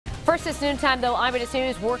First this noontime, though, Eyewitness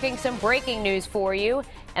News working some breaking news for you.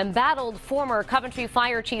 Embattled former Coventry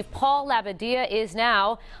Fire Chief Paul Labbadia is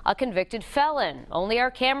now a convicted felon. Only our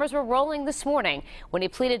cameras were rolling this morning when he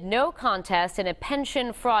pleaded no contest in a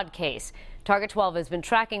pension fraud case. Target 12 has been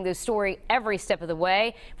tracking this story every step of the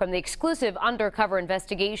way, from the exclusive undercover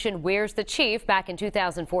investigation Where's the Chief back in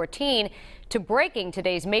 2014 to breaking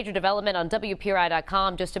today's major development on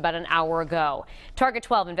WPRI.com just about an hour ago. Target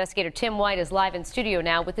 12 investigator Tim White is live in studio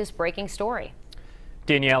now with this breaking story.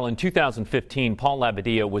 Danielle, in 2015, Paul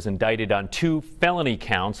Labbadia was indicted on 2 felony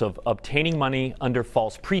counts of obtaining money under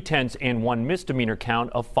false pretense and 1 misdemeanor count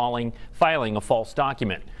of filing a false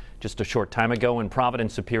document. Just a short time ago in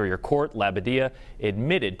Providence Superior Court, Labbadia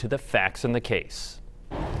admitted to the facts in the case.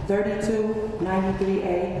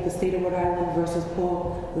 3293A, the state of Rhode Island versus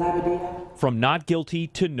Paul Labbadia. From not guilty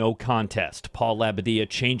to no contest, Paul Labbadia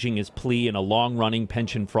changing his plea in a long-running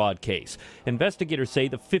pension fraud case. Investigators say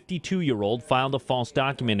the 52-year-old filed a false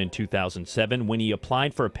document in 2007 when he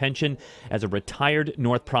applied for a pension as a retired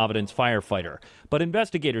North Providence firefighter. But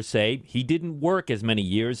investigators say he didn't work as many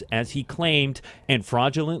years as he claimed and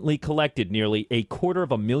fraudulently collected nearly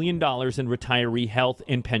 $250,000 in retiree health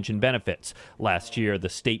and pension benefits. Last year, the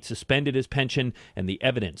state suspended his pension and the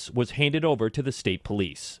evidence was handed over to the state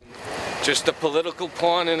police. Just a political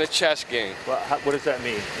pawn in a chess game. Well, what does that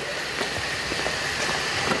mean?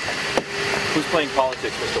 Who's playing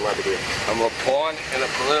politics, Mr. Labbadia? I'm a pawn in a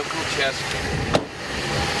political chess game.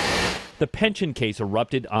 The pension case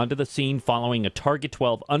erupted onto the scene following a Target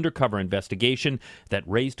 12 undercover investigation that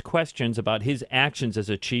raised questions about his actions as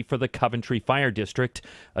a chief for the Coventry Fire District,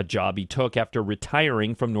 a job he took after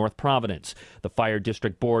retiring from North Providence. The Fire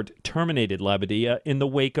District Board terminated Labbadia in the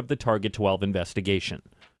wake of the Target 12 investigation.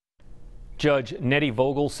 Judge Nettie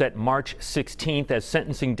Vogel set March 16th as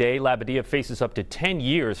sentencing day. Labbadia faces up to 10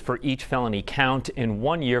 years for each felony count and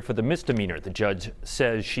 1 year for the misdemeanor. The judge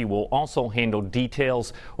says she will also handle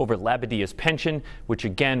details over Labbadia's pension, which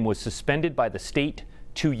again was suspended by the state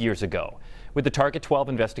 2 years ago. With the Target 12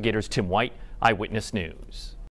 investigators, Tim White, Eyewitness News.